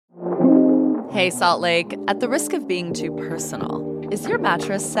Hey, Salt Lake, at the risk of being too personal, is your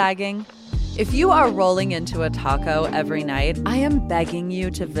mattress sagging? If you are rolling into a taco every night, I am begging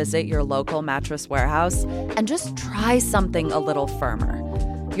you to visit your local Mattress Warehouse and just try something a little firmer.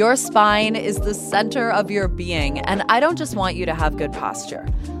 Your spine is the center of your being, and I don't just want you to have good posture.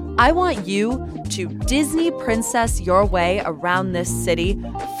 I want you to Disney princess your way around this city,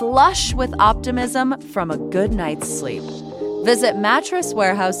 flush with optimism from a good night's sleep. Visit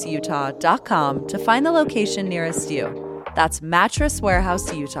mattresswarehouseutah.com to find the location nearest you. That's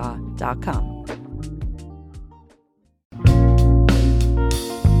mattresswarehouseutah.com.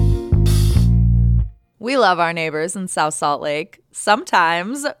 We love our neighbors in South Salt Lake.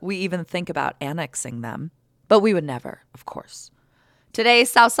 Sometimes we even think about annexing them, but we would never, of course. Today,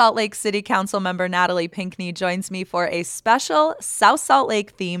 South Salt Lake City Council member Natalie Pinckney joins me for a special South Salt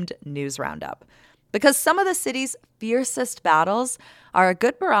Lake-themed news roundup, because some of the city's fiercest battles are a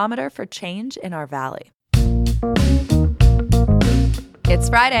good barometer for change in our valley. It's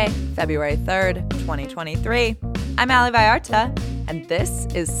Friday, February 3rd, 2023. I'm Ali Vallarta, and this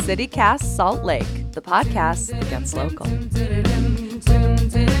is CityCast Salt Lake, the podcast that gets local.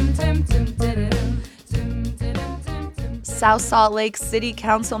 South Salt Lake City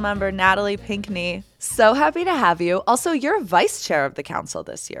Council member Natalie Pinckney, so happy to have you. Also, you're vice chair of the council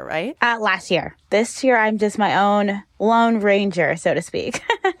this year, right? Last year. This year, I'm just my own lone ranger, so to speak.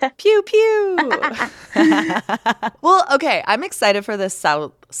 Pew, pew. Well, okay, I'm excited for this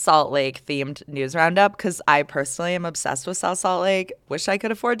South Salt Lake themed news roundup because I personally am obsessed with South Salt Lake. Wish I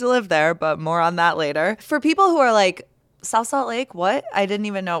could afford to live there, but more on that later. For people who are like, South Salt Lake, what? I didn't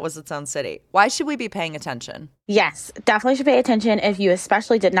even know it was its own city. Why should we be paying attention? Yes, definitely should pay attention if you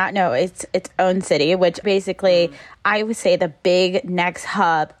especially did not know it's its own city, which basically I would say the big next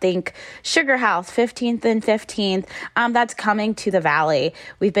hub, think Sugar House, 15th and 15th, that's coming to the valley.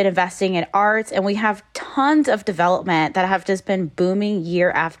 We've been investing in arts and we have tons of development that have just been booming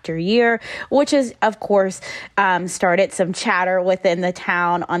year after year, which is, of course, started some chatter within the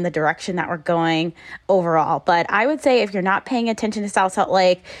town on the direction that we're going overall. But I would say if you're not paying attention to South Salt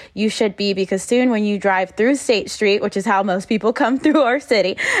Lake, you should be, because soon when you drive through State Street, which is how most people come through our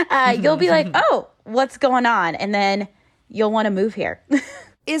city, you'll be like, oh, what's going on? And then you'll want to move here.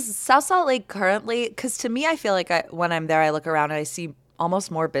 Is South Salt Lake currently, because to me, I feel like when I'm there, I look around and I see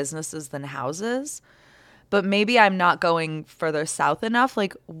almost more businesses than houses, but maybe I'm not going further south enough.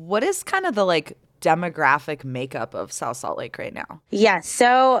 Like, what is kind of the demographic makeup of South Salt Lake right now? Yes.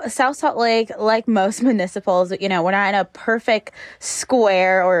 So South Salt Lake, like most municipals, we're not in a perfect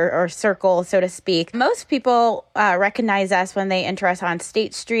square or circle, so to speak. Most people recognize us when they enter us on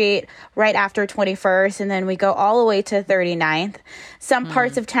State Street right after 21st, and then we go all the way to 39th. Some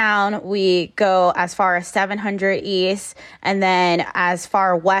parts of town, we go as far as 700 East, and then as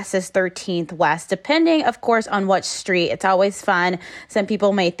far west as 13th West, depending, of course, on what street. It's always fun. Some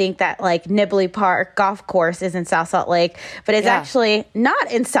people may think that Nibley Park golf course is in South Salt Lake, but it's actually not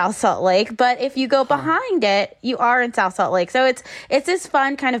in South Salt Lake. But if you go behind it, you are in South Salt Lake. So it's this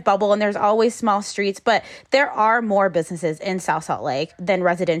fun kind of bubble, and there's always small streets, but there are more businesses in South Salt Lake than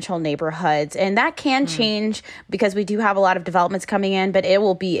residential neighborhoods. And that can change because we do have a lot of developments coming in, but it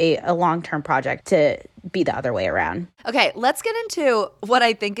will be a long-term project to be the other way around. Okay, let's get into what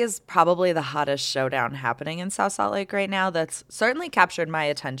I think is probably the hottest showdown happening in South Salt Lake right now that's certainly captured my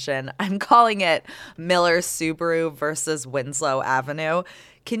attention. I'm calling it Miller Subaru versus Winslow Avenue.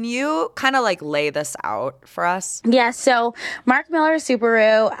 Can you kind of lay this out for us? Yeah, so Mark Miller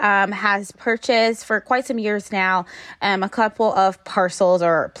Subaru has purchased for quite some years now a couple of parcels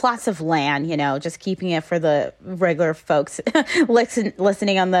or plots of land, just keeping it for the regular folks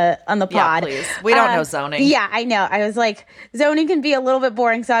listening on the pod. Yeah, please. We don't know zoning. Yeah, I know. I was like, zoning can be a little bit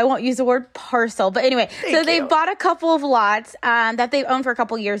boring, so I won't use the word parcel. But anyway, they've bought a couple of lots that they've owned for a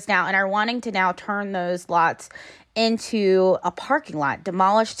couple of years now and are wanting to now turn those lots into a parking lot,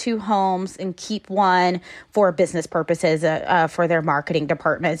 demolish 2 homes and keep one for business purposes for their marketing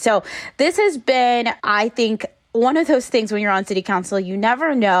department. So this has been, I think, one of those things when you're on city council, you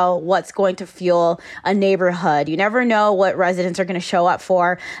never know what's going to fuel a neighborhood. You never know what residents are going to show up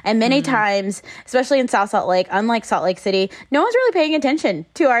for. And many times, especially in South Salt Lake, unlike Salt Lake City, no one's really paying attention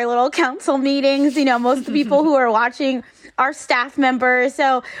to our little council meetings. Most of the people who are watching our staff members.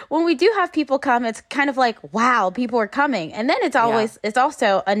 So when we do have people come, it's kind of like, wow, people are coming. And then it's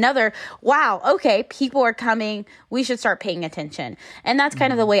also another, wow, okay, people are coming. We should start paying attention. And that's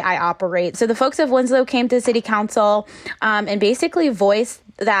kind of the way I operate. So the folks of Winslow came to city council and basically voiced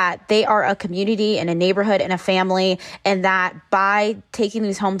that they are a community and a neighborhood and a family, and that by taking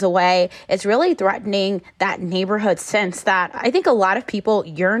these homes away, it's really threatening that neighborhood sense that I think a lot of people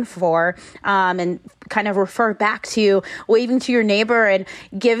yearn for, and kind of refer back to waving to your neighbor and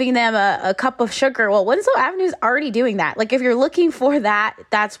giving them a cup of sugar. Well, Winslow Avenue is already doing that. Like, if you're looking for that,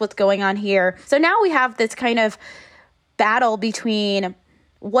 that's what's going on here. So now we have this kind of battle between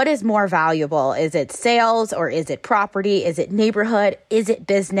what is more valuable? Is it sales, or is it property? Is it neighborhood? Is it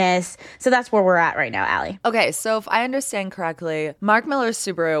business? So that's where we're at right now, Allie. Okay, so if I understand correctly, Mark Miller's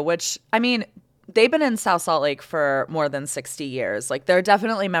Subaru, which, I mean, they've been in South Salt Lake for more than 60 years. Like, they're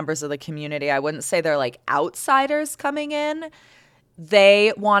definitely members of the community. I wouldn't say they're like outsiders coming in.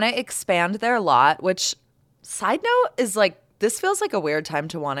 They want to expand their lot, which, side note, is like, this feels like a weird time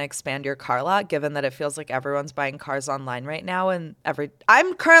to want to expand your car lot, given that it feels like everyone's buying cars online right now. And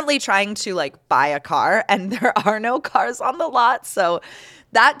I'm currently trying to like buy a car, and there are no cars on the lot. So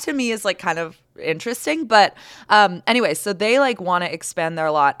that to me is like kind of interesting. But anyway, so they like want to expand their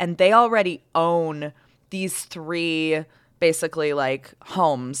lot, and they already own these 3 basically like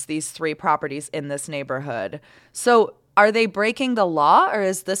homes, these 3 properties in this neighborhood. So are they breaking the law, or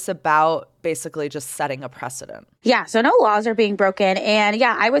is this about basically just setting a precedent? Yeah, so no laws are being broken. And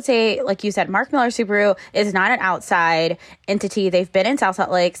yeah, I would say, like you said, Mark Miller Subaru is not an outside entity. They've been in South Salt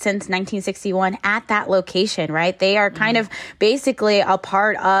Lake since 1961 at that location, right? They are kind of basically a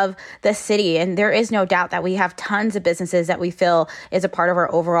part of the city. And there is no doubt that we have tons of businesses that we feel is a part of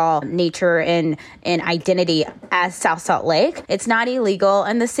our overall nature and identity as South Salt Lake. It's not illegal.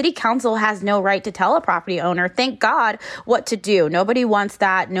 And the city council has no right to tell a property owner, thank God, what to do. Nobody wants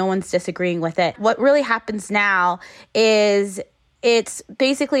that. No one's disagreeing with it. What really happens now is it's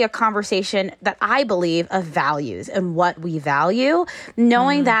basically a conversation that I believe of values and what we value,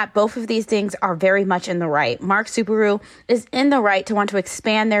 knowing that both of these things are very much in the right. Mark Subaru is in the right to want to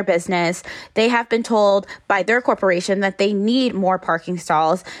expand their business. They have been told by their corporation that they need more parking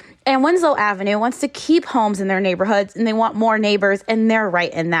stalls. And Winslow Avenue wants to keep homes in their neighborhoods, and they want more neighbors, and they're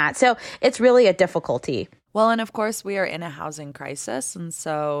right in that. So it's really a difficulty. Well, and of course, we are in a housing crisis. And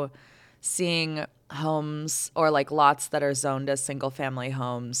so seeing homes or like lots that are zoned as single family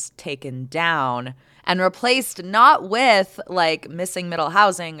homes taken down and replaced not with like missing middle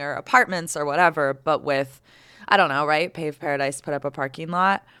housing or apartments or whatever, but with, I don't know, right? Pave Paradise put up a parking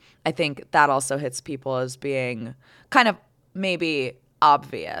lot. I think that also hits people as being kind of maybe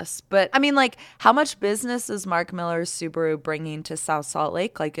obvious. But I mean, like, how much business is Mark Miller's Subaru bringing to South Salt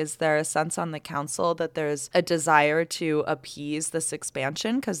Lake? Like, is there a sense on the council that there's a desire to appease this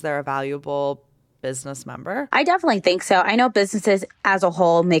expansion because they're a valuable business member? I definitely think so. I know businesses as a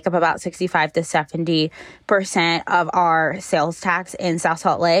whole make up about 65 to 70% of our sales tax in South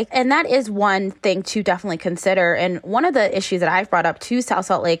Salt Lake. And that is one thing to definitely consider. And one of the issues that I've brought up to South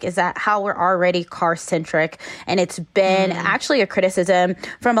Salt Lake is that how we're already car centric. And it's been actually a criticism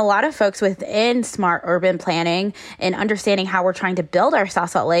from a lot of folks within smart urban planning and understanding how we're trying to build our South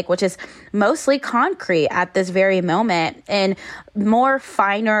Salt Lake, which is mostly concrete at this very moment, and more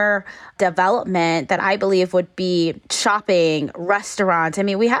finer development that I believe would be shopping, restaurants. I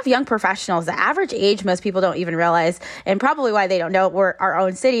mean, we have young professionals. The average age, most people don't even realize, and probably why they don't know we're our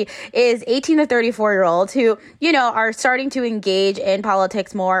own city, is 18 to 34-year-olds who, you know, are starting to engage in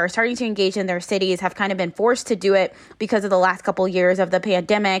politics more, or starting to engage in their cities, have kind of been forced to do it because of the last couple years of the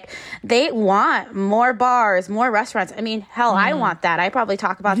pandemic. They want more bars, more restaurants. I mean, hell, I want that. I probably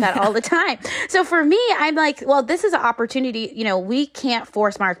talk about that all the time. So for me, I'm like, well, this is an opportunity. You know, we can't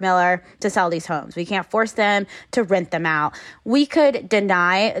force Mark Miller to sell these homes. We can't force them to rent them out. We could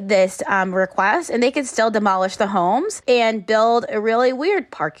deny this request, and they could still demolish the homes and build a really weird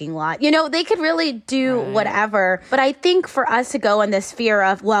parking lot. You know, they could really do whatever. But I think for us to go in this fear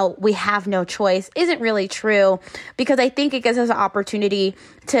of, well, we have no choice, isn't really true, because I think it gives us an opportunity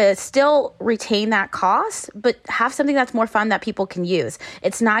to still retain that cost, but have something that's more fun that people can use.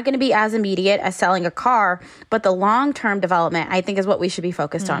 It's not going to be as immediate as selling a car, but the long-term development, I think, is what we should be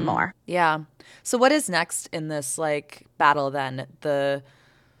focused on more. Yeah. So what is next in this like battle then? The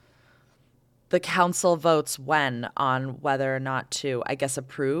council votes when on whether or not to, I guess,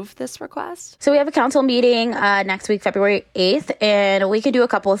 approve this request? So we have a council meeting next week, February 8th, and we could do a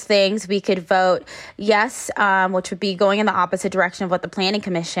couple of things. We could vote yes, which would be going in the opposite direction of what the Planning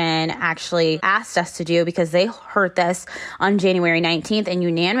Commission actually asked us to do, because they heard this on January 19th and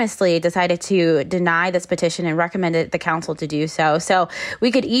unanimously decided to deny this petition and recommended the council to do so. So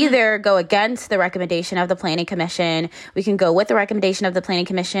we could either go against the recommendation of the Planning Commission, we can go with the recommendation of the Planning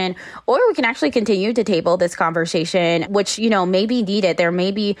Commission, or we can actually actually continue to table this conversation, which, may be needed. There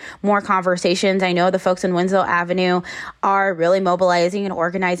may be more conversations. I know the folks in Winslow Avenue are really mobilizing and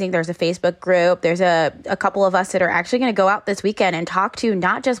organizing. There's a Facebook group. There's a couple of us that are actually going to go out this weekend and talk to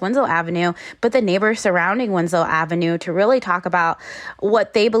not just Winslow Avenue, but the neighbors surrounding Winslow Avenue to really talk about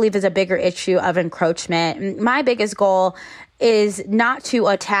what they believe is a bigger issue of encroachment. My biggest goal is not to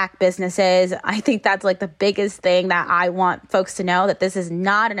attack businesses. I think that's like the biggest thing that I want folks to know, that this is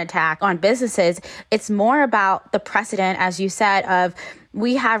not an attack on businesses. It's more about the precedent, as you said, of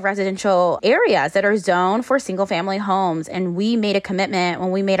we have residential areas that are zoned for single family homes. And we made a commitment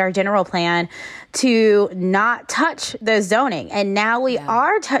when we made our general plan to not touch the zoning. And now we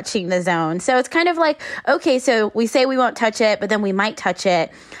are touching the zone. So it's kind of like, okay, so we say we won't touch it, but then we might touch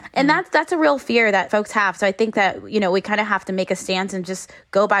it. And that's a real fear that folks have. So I think that, we kind of have to make a stance and just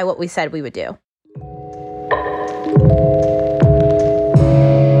go by what we said we would do.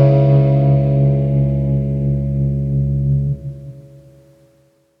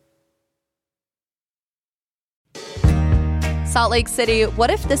 Salt Lake City, what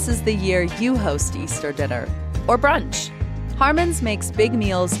if this is the year you host Easter dinner or brunch? Harmon's makes big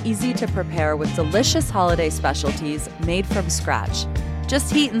meals easy to prepare with delicious holiday specialties made from scratch.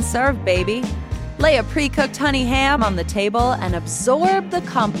 Just heat and serve, baby. Lay a pre-cooked honey ham on the table and absorb the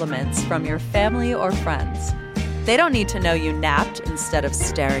compliments from your family or friends. They don't need to know you napped instead of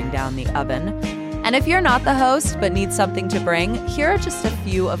staring down the oven. And if you're not the host but need something to bring, here are just a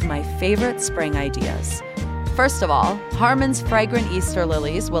few of my favorite spring ideas. First of all, Harmon's fragrant Easter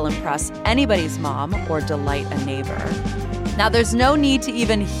lilies will impress anybody's mom or delight a neighbor. Now, there's no need to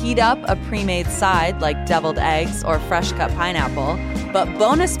even heat up a pre-made side like deviled eggs or fresh cut pineapple, but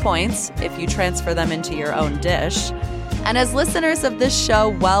bonus points if you transfer them into your own dish. And as listeners of this show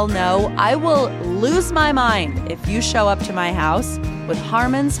well know, I will lose my mind if you show up to my house with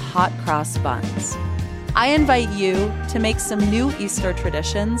Harmon's hot cross buns. I invite you to make some new Easter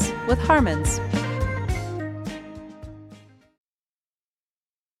traditions with Harmon's.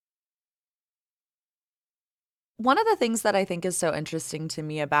 One of the things that I think is so interesting to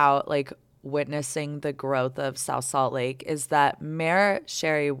me about witnessing the growth of South Salt Lake is that Mayor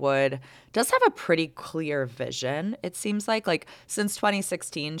Sherry Wood does have a pretty clear vision. It seems like since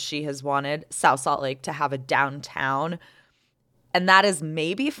 2016, she has wanted South Salt Lake to have a downtown, and that is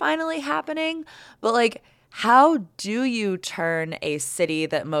maybe finally happening. But how do you turn a city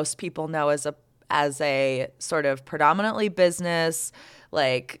that most people know as a sort of predominantly business,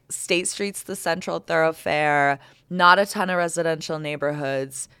 State Street's the central thoroughfare, not a ton of residential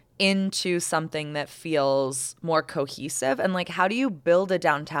neighborhoods, into something that feels more cohesive? And how do you build a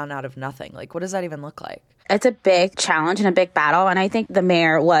downtown out of nothing? What does that even look like? It's a big challenge and a big battle. And I think the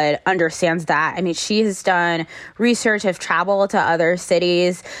mayor understands that. I mean, she has done research, have traveled to other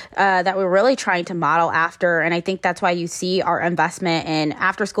cities that we're really trying to model after. And I think that's why you see our investment in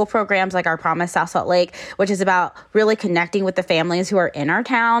after school programs like our Promise South Salt Lake, which is about really connecting with the families who are in our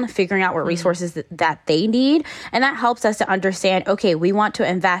town, figuring out what resources that they need. And that helps us to understand, okay, we want to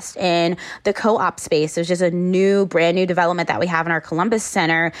invest in the co-op space. There's just a brand new development that we have in our Columbus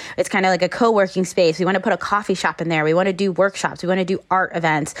Center. It's kind of like a co-working space. We want to put a coffee shop in there. We want to do workshops. We want to do art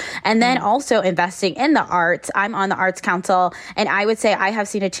events. And then also investing in the arts. I'm on the Arts Council, and I would say I have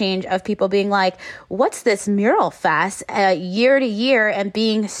seen a change of people being like, what's this mural fest year to year, and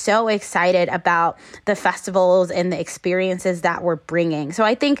being so excited about the festivals and the experiences that we're bringing. So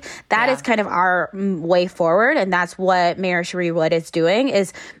I think that is kind of our way forward. And that's what Mayor Sherry Wood is doing,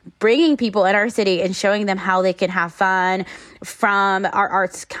 is bringing people in our city and showing them how they can have fun, from our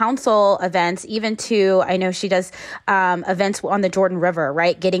Arts Council events, even to, I know she does events on the Jordan River,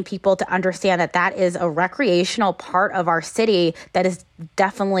 right? Getting people to understand that that is a recreational part of our city that is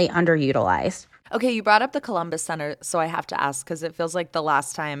definitely underutilized. Okay, you brought up the Columbus Center, so I have to ask, because it feels like the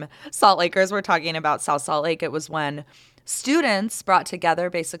last time Salt Lakers were talking about South Salt Lake, it was when students brought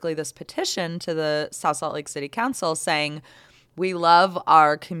together basically this petition to the South Salt Lake City Council saying, we love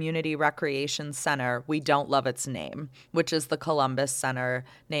our community recreation center. We don't love its name, which is the Columbus Center,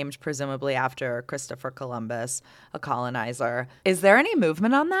 named presumably after Christopher Columbus, a colonizer. Is there any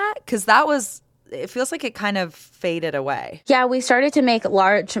movement on that? Because it feels like it kind of faded away. Yeah, we started to make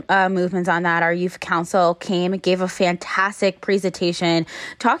large movements on that. Our youth council gave a fantastic presentation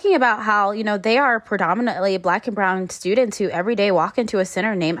talking about how, they are predominantly Black and brown students who every day walk into a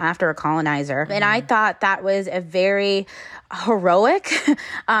center named after a colonizer. And I thought that was a very heroic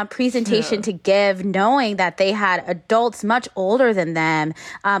presentation to give, knowing that they had adults much older than them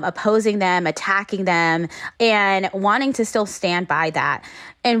opposing them, attacking them, and wanting to still stand by that.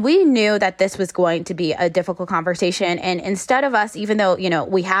 And we knew that this was going to be a difficult conversation. And instead of us, even though,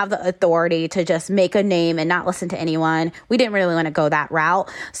 we have the authority to just make a name and not listen to anyone, we didn't really want to go that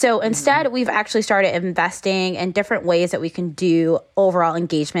route. So instead, we've actually started investing in different ways that we can do overall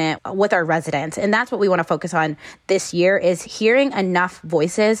engagement with our residents. And that's what we want to focus on this year, is hearing enough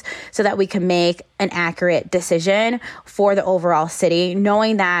voices so that we can make an accurate decision for the overall city,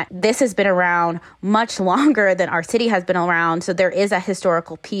 knowing that this has been around much longer than our city has been around. So there is a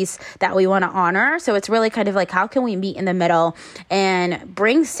historical piece that we want to honor. So it's really kind of like, how can we meet in the middle and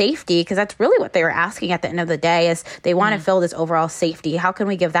bring safety? Because that's really what they were asking at the end of the day, is they want to feel this overall safety. How can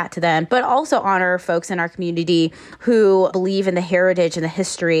we give that to them? But also honor folks in our community who believe in the heritage and the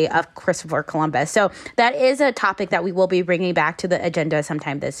history of Christopher Columbus. So that is a topic that we will be bringing back to the agenda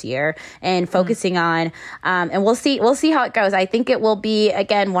sometime this year and focusing on. And we'll see how it goes. I think it will be,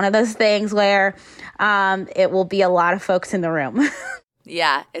 again, one of those things where it will be a lot of folks in the room.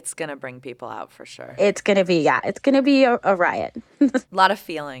 Yeah, it's going to bring people out for sure. It's going to be a riot. A lot of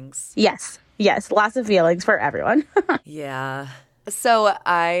feelings. Yes, lots of feelings for everyone. Yeah. So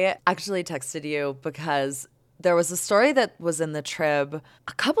I actually texted you because there was a story that was in the Trib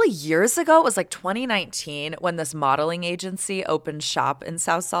a couple of years ago. It was like 2019 when this modeling agency opened shop in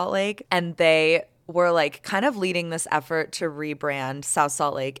South Salt Lake, and they were like kind of leading this effort to rebrand South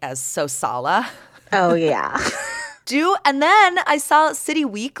Salt Lake as SoSaLa. Oh, yeah. And then I saw City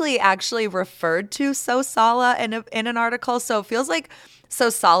Weekly actually referred to SoSaLa in an article. So it feels like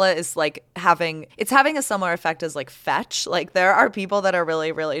SoSaLa is like having a similar effect as like Fetch. Like there are people that are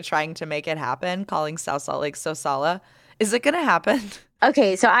really, really trying to make it happen, calling South Salt Lake SoSaLa. Is it going to happen?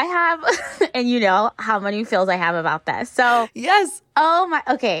 Okay, so I have, and you know how many feels I have about this. So yes. Oh my.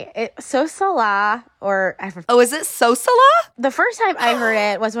 Okay, SoSaLa, or is it SoSaLa? The first time I heard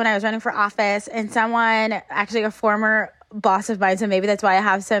it was when I was running for office, and someone, actually a former boss of mine, so maybe that's why I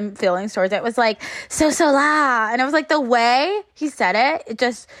have some feelings towards it, was like, SoSaLa. And I was like, the way he said it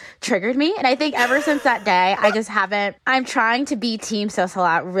just triggered me. And I think ever since that day, I'm trying to be team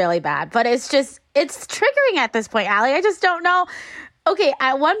SoSaLa really bad. But it's triggering at this point, Allie. I just don't know. Okay,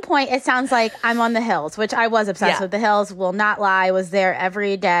 at one point, it sounds like I'm on the Hills, which I was obsessed with the Hills. Will not lie. I was there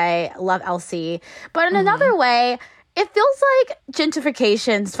every day. Love LC. But in another way, it feels like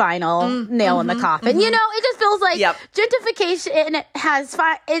gentrification's final nail in the coffin. You know, it just feels like gentrification has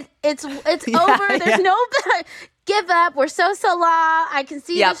it's over. There's no give up. We're SoSaLa. I can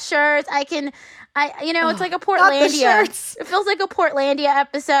see the shirts. It's like a Portlandia. It feels like a Portlandia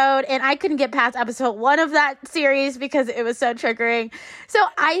episode, and I couldn't get past episode 1 of that series because it was so triggering. So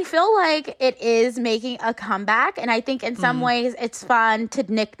I feel like it is making a comeback, and I think in some ways it's fun to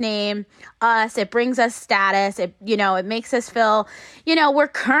nickname us. It brings us status. It makes us feel, we're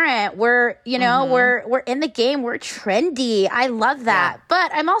current. We're we're in the game. We're trendy. I love that. Yeah.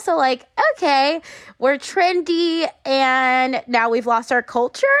 But I'm also like, okay, we're trendy, and now we've lost our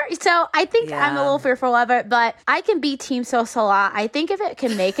culture. So I think I'm a little fearful of it, but I can be team SoSaLa. I think if it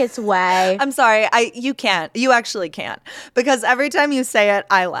can make its way. I'm sorry, you can't. You actually can't, because every time you say it,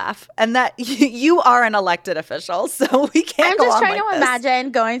 I laugh, and that you are an elected official, so we can't. I'm just trying to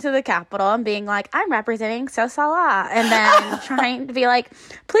imagine going to the Capitol and being like, I'm representing SoSaLa, and then trying to be like,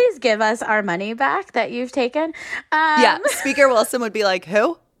 please give us our money back that you've taken. Speaker Wilson would be like,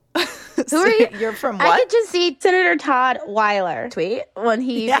 who? Who are you? You're from what? I could just see Senator Todd Weiler tweet when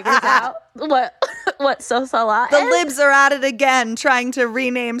he figures out what SoSaLa is. The libs are at it again, trying to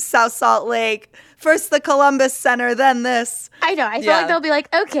rename South Salt Lake. First the Columbus Center, then this. I know. I feel like they'll be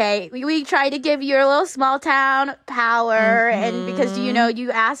like, okay, we tried to give your little small town power, and because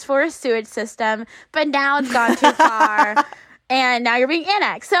you asked for a sewage system, but now it's gone too far. And now you're being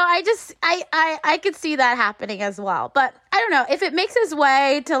annexed. So I could see that happening as well. But I don't know. If it makes its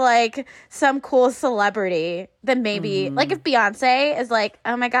way to like some cool celebrity, then maybe like if Beyonce is like,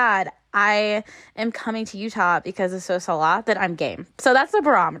 oh my God, I am coming to Utah because of SoSaLa, then I'm game. So that's the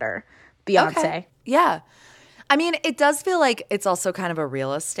barometer. Beyonce. Okay. Yeah. I mean, it does feel like it's also kind of a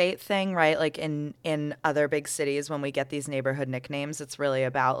real estate thing, right? Like in other big cities, when we get these neighborhood nicknames, it's really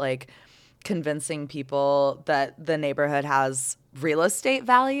about like convincing people that the neighborhood has real estate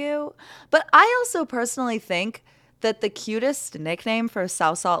value. But I also personally think that the cutest nickname for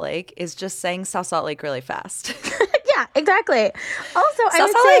South Salt Lake is just saying South Salt Lake really fast. Yeah, exactly. Also, I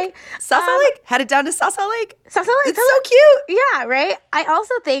would SoSaLa say Lake. Headed down to SoSaLa Lake. SoSaLa Lake. It's so cute. Yeah, right? I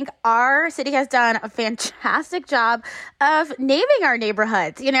also think our city has done a fantastic job of naming our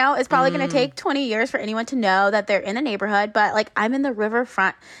neighborhoods. You know, it's probably going to take 20 years for anyone to know that they're in a neighborhood, but like I'm in the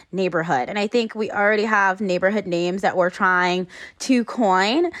Riverfront neighborhood. And I think we already have neighborhood names that we're trying to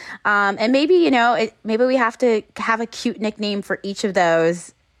coin. And maybe, you know, maybe we have to have a cute nickname for each of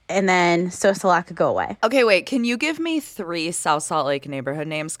those. And then SoSaLa could go away. Okay, wait. Can you give me 3 South Salt Lake neighborhood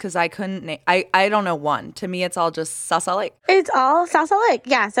names? Because I couldn't. I don't know one. To me, it's all just South Salt Lake. It's all South Salt Lake.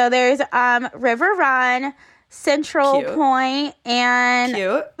 Yeah. So there's River Run, Central Cute. Point, and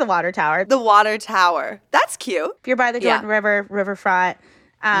Cute. the Water Tower. The Water Tower. That's cute. If you're by the Jordan River, Riverfront.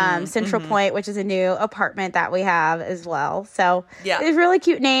 Central Point, which is a new apartment that we have as well. So there's really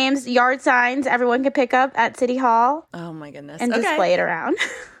cute names, yard signs everyone can pick up at City Hall. Oh my goodness. And display it around.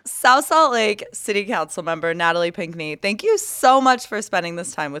 South Salt Lake City Council member Natalie Pinckney, thank you so much for spending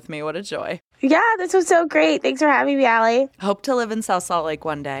this time with me. What a joy. Yeah, this was so great. Thanks for having me, Allie. Hope to live in South Salt Lake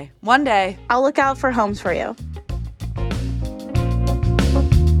one day. One day. I'll look out for homes for you.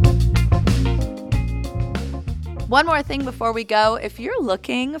 One more thing before we go. If you're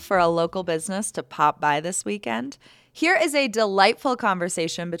looking for a local business to pop by this weekend, here is a delightful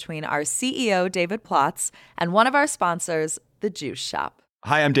conversation between our CEO, David Plotz, and one of our sponsors, The Juice Shop.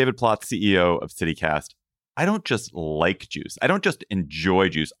 Hi, I'm David Plotz, CEO of CityCast. I don't just like juice. I don't just enjoy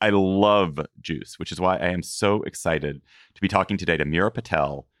juice. I love juice, which is why I am so excited to be talking today to Meera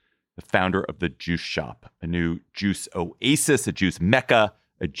Patel, the founder of The Juice Shop, a new juice oasis, a juice mecca,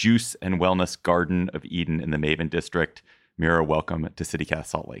 a juice and wellness garden of Eden in the Maven District. Meera, welcome to CityCast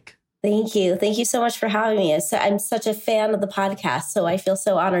Salt Lake. Thank you. Thank you so much for having me. I'm such a fan of the podcast, so I feel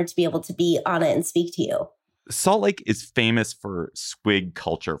so honored to be able to be on it and speak to you. Salt Lake is famous for swig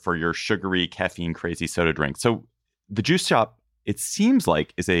culture, for your sugary, caffeine-crazy soda drink. So the Juice Shop, it seems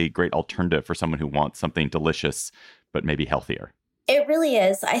like, is a great alternative for someone who wants something delicious, but maybe healthier. It really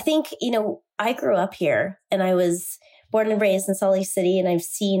is. I think, I grew up here and I was born and raised in Salt Lake City, and I've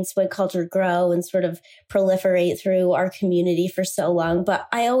seen swig culture grow and sort of proliferate through our community for so long. But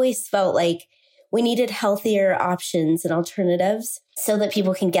I always felt like we needed healthier options and alternatives so that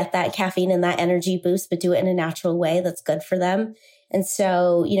people can get that caffeine and that energy boost, but do it in a natural way that's good for them. And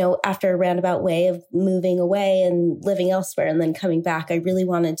so, after a roundabout way of moving away and living elsewhere and then coming back, I really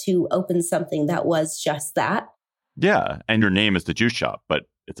wanted to open something that was just that. Yeah. And your name is The Juice Shop, but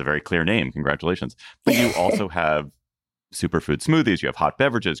it's a very clear name. Congratulations. But you also have superfood smoothies. You have hot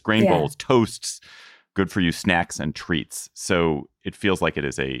beverages, grain bowls, toasts, good for you snacks and treats. So it feels like it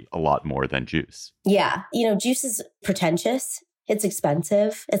is a lot more than juice. Yeah. Juice is pretentious. It's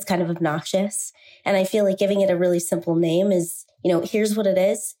expensive. It's kind of obnoxious. And I feel like giving it a really simple name is, here's what it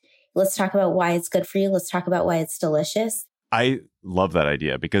is. Let's talk about why it's good for you. Let's talk about why it's delicious. I love that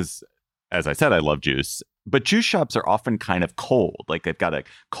idea because, as I said, I love juice. But juice shops are often kind of cold. Like they've got a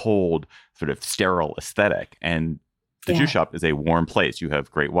cold, sort of sterile aesthetic. And the juice shop is a warm place. You have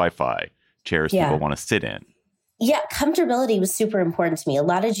great Wi-Fi, chairs people want to sit in. Yeah, comfortability was super important to me. A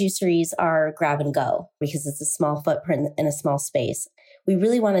lot of juiceries are grab and go because it's a small footprint in a small space. We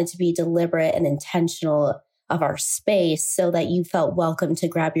really wanted to be deliberate and intentional of our space so that you felt welcome to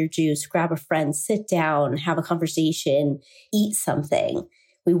grab your juice, grab a friend, sit down, have a conversation, eat something.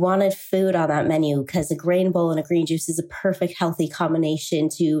 We wanted food on that menu because a grain bowl and a green juice is a perfect healthy combination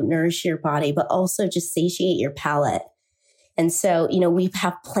to nourish your body, but also just satiate your palate. And so, we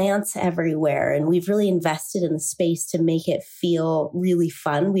have plants everywhere and we've really invested in the space to make it feel really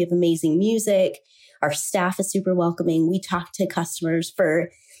fun. We have amazing music. Our staff is super welcoming. We talk to customers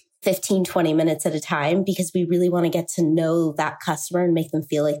for 15, 20 minutes at a time because we really want to get to know that customer and make them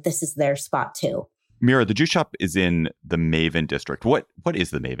feel like this is their spot too. Meera, the juice shop is in the Maven District. What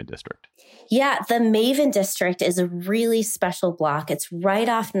is the Maven District? Yeah, the Maven District is a really special block. It's right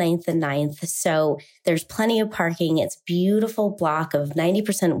off 9th and 9th. So there's plenty of parking. It's a beautiful block of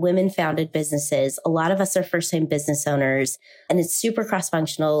 90% women-founded businesses. A lot of us are first-time business owners, and it's super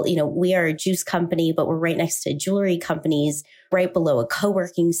cross-functional. We are a juice company, but we're right next to jewelry companies, right below a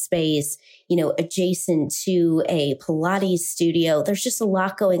co-working space, adjacent to a Pilates studio. There's just a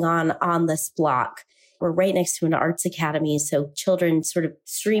lot going on this block. We're right next to an arts academy. So children sort of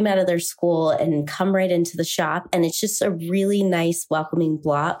stream out of their school and come right into the shop. And it's just a really nice, welcoming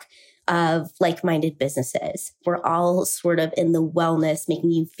block of like-minded businesses. We're all sort of in the wellness, making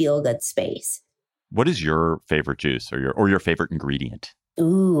you feel good space. What is your favorite juice or your favorite ingredient?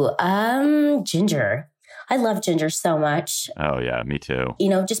 Ooh, ginger. I love ginger so much. Oh, yeah, me too.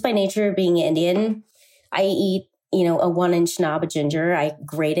 Just by nature of being Indian, I eat, a 1-inch knob of ginger. I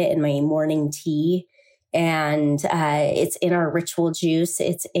grate it in my morning tea. And it's in our ritual juice.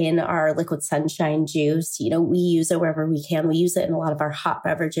 It's in our liquid sunshine juice. We use it wherever we can. We use it in a lot of our hot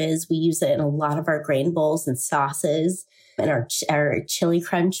beverages. We use it in a lot of our grain bowls and sauces, and our chili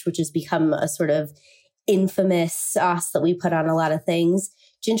crunch, which has become a sort of infamous sauce that we put on a lot of things.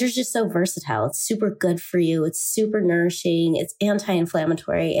 Ginger is just so versatile. It's super good for you. It's super nourishing. It's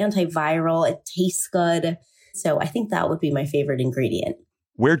anti-inflammatory, antiviral. It tastes good. So I think that would be my favorite ingredient.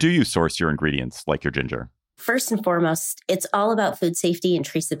 Where do you source your ingredients, like your ginger? First and foremost, it's all about food safety and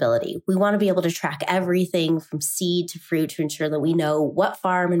traceability. We want to be able to track everything from seed to fruit to ensure that we know what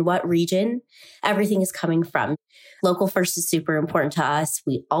farm and what region everything is coming from. Local first is super important to us.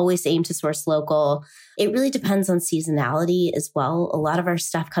 We always aim to source local. It really depends on seasonality as well. A lot of our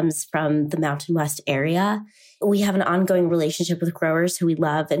stuff comes from the Mountain West area. We have an ongoing relationship with growers who we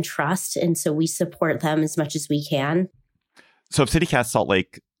love and trust, and so we support them as much as we can. So if CityCast Salt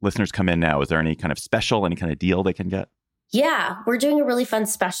Lake listeners come in now, is there any kind of special, any kind of deal they can get? Yeah, we're doing a really fun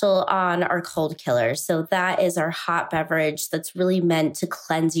special on our cold killer. So that is our hot beverage that's really meant to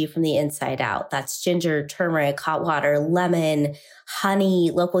cleanse you from the inside out. That's ginger, turmeric, hot water, lemon,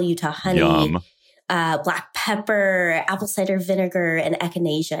 honey, local Utah honey, Yum. Black pepper, apple cider vinegar, and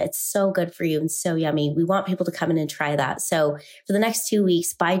echinacea. It's so good for you and so yummy. We want people to come in and try that. So for the next 2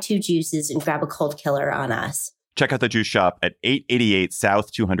 weeks, buy 2 juices and grab a cold killer on us. Check out the Juice Shop at 888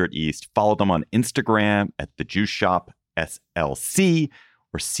 South 200 East. Follow them on Instagram at The Juice Shop SLC,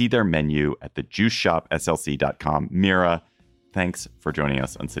 or see their menu at thejuiceshopslc.com. Mira, thanks for joining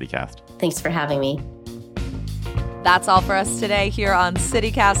us on CityCast. Thanks for having me. That's all for us today here on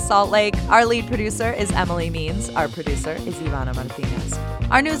CityCast Salt Lake. Our lead producer is Emily Means. Our producer is Ivana Martinez.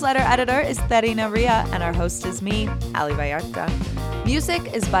 Our newsletter editor is Terina Ria, and our host is me, Ali Vallarta.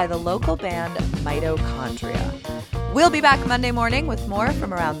 Music is by the local band Mitochondria. We'll be back Monday morning with more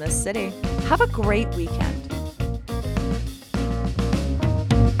from around this city. Have a great weekend.